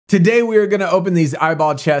Today we are going to open these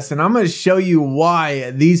eyeball chests, and I'm going to show you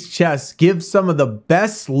why these chests give some of the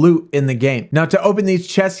best loot in the game. Now, to open these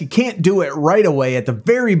chests, you can't do it right away at the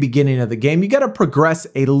very beginning of the game. You got to progress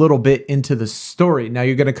a little bit into the story. Now,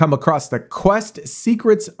 you're going to come across the quest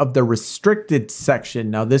Secrets of the Restricted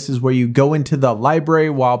section. Now, this is where you go into the library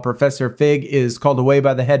while Professor Fig is called away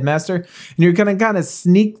by the headmaster, and you're going to kind of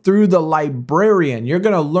sneak through the librarian. You're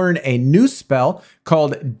going to learn a new spell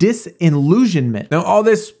called Disillusionment. Now, all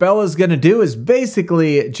this spell is going to do is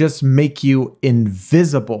basically just make you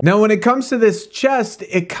invisible. Now, when it comes to this chest,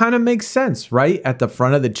 it kind of makes sense, right? At the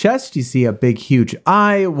front of the chest, you see a big, huge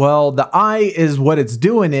eye. Well, the eye is what it's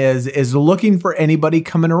doing is looking for anybody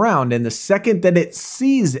coming around. And the second that it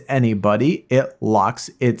sees anybody, it locks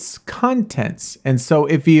its contents. And so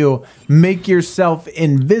if you make yourself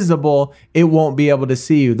invisible, it won't be able to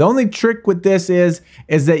see you. The only trick with this is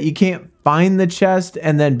that you can't find the chest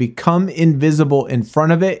and then become invisible in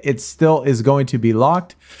front of it. It still is going to be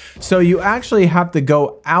locked. So you actually have to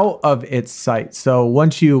go out of its sight. So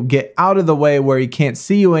once you get out of the way where he can't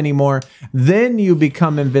see you anymore, then you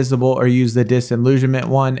become invisible or use the disillusionment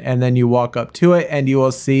one, and then you walk up to it and you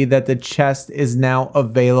will see that the chest is now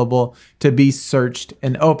available to be searched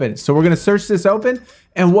and opened. So we're going to search this open,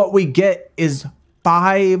 and what we get is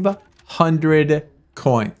 500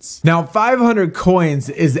 coins. Now, 500 coins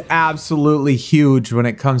is absolutely huge when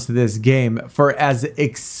it comes to this game. For as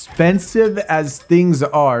expensive as things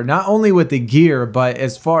are, not only with the gear, but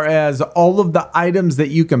as far as all of the items that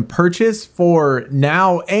you can purchase for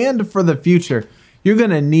now and for the future, you're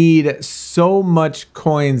gonna need so much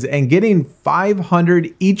coins, and getting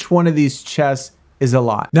 500 each one of these chests is a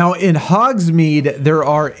lot. Now, in Hogsmeade, there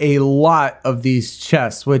are a lot of these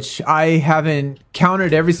chests, which I haven't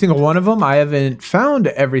counted every single one of them. I haven't found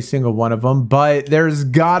every single one of them, but there's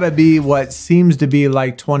gotta be what seems to be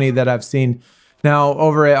like 20 that I've seen. Now,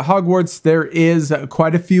 over at Hogwarts, there is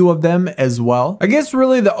quite a few of them as well. I guess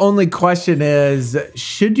really the only question is,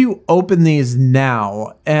 should you open these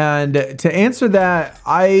now? And to answer that,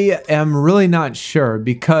 I am really not sure,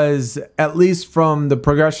 because at least from the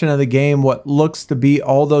progression of the game, what looks to be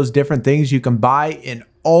all those different things you can buy in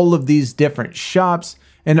all of these different shops,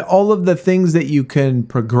 and all of the things that you can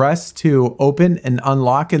progress to open and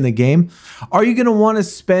unlock in the game, are you going to want to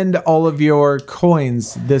spend all of your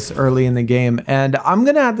coins this early in the game? And I'm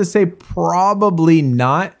going to have to say probably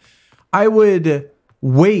not. I would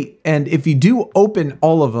wait, and if you do open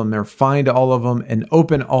all of them or find all of them and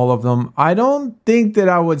open all of them, I don't think that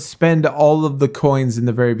I would spend all of the coins in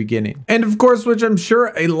the very beginning. And of course, which I'm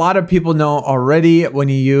sure a lot of people know already, when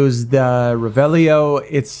you use the Revelio,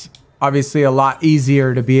 it's obviously a lot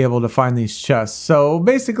easier to be able to find these chests. So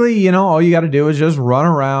basically, you know, all you got to do is just run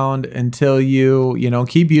around until you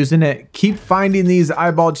keep using it, keep finding these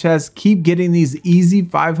eyeball chests, keep getting these easy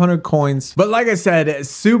 500 coins. But like I said, it's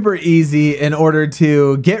super easy in order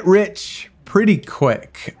to get rich pretty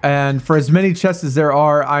quick. And for as many chests as there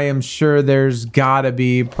are, I am sure there's gotta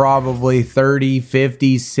be probably 30,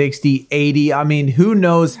 50, 60, 80. I mean, who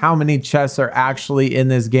knows how many chests are actually in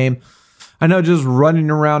this game. I know just running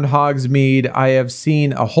around Hogsmeade, I have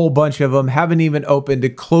seen a whole bunch of them, haven't even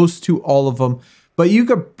opened close to all of them, but you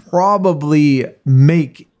could probably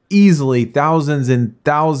make easily thousands and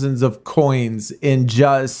thousands of coins in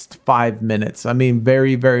just 5 minutes. I mean,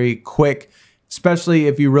 very, very quick, especially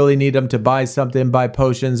if you really need them to buy something, buy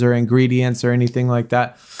potions or ingredients or anything like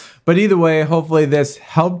that. But either way, hopefully this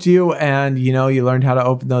helped you, and you learned how to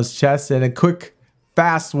open those chests in a quick,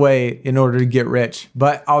 fast way in order to get rich.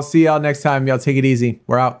 But I'll see y'all next time. Y'all take it easy.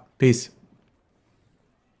 We're out. Peace.